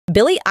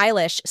Billie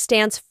Eilish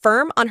stands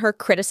firm on her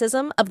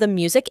criticism of the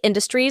music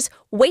industry's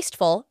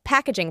wasteful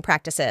packaging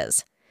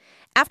practices.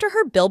 After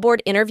her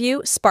Billboard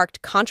interview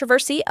sparked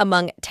controversy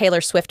among Taylor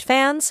Swift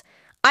fans,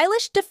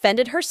 Eilish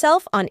defended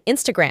herself on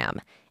Instagram,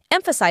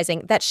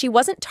 emphasizing that she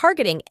wasn't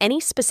targeting any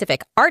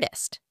specific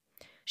artist.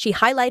 She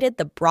highlighted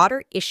the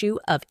broader issue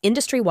of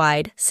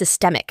industry-wide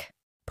systemic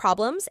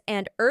problems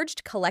and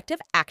urged collective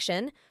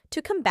action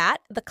to combat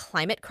the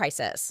climate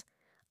crisis.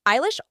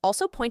 Eilish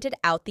also pointed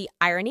out the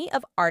irony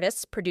of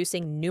artists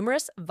producing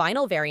numerous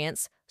vinyl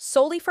variants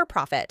solely for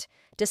profit,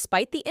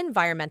 despite the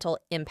environmental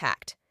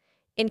impact.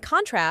 In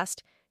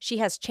contrast, she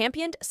has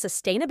championed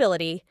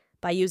sustainability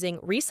by using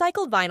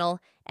recycled vinyl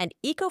and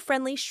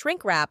eco-friendly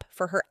shrink wrap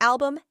for her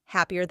album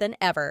Happier Than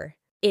Ever.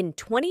 In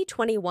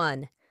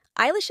 2021,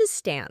 Eilish's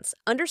stance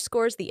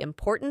underscores the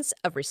importance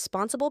of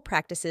responsible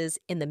practices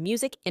in the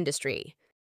music industry,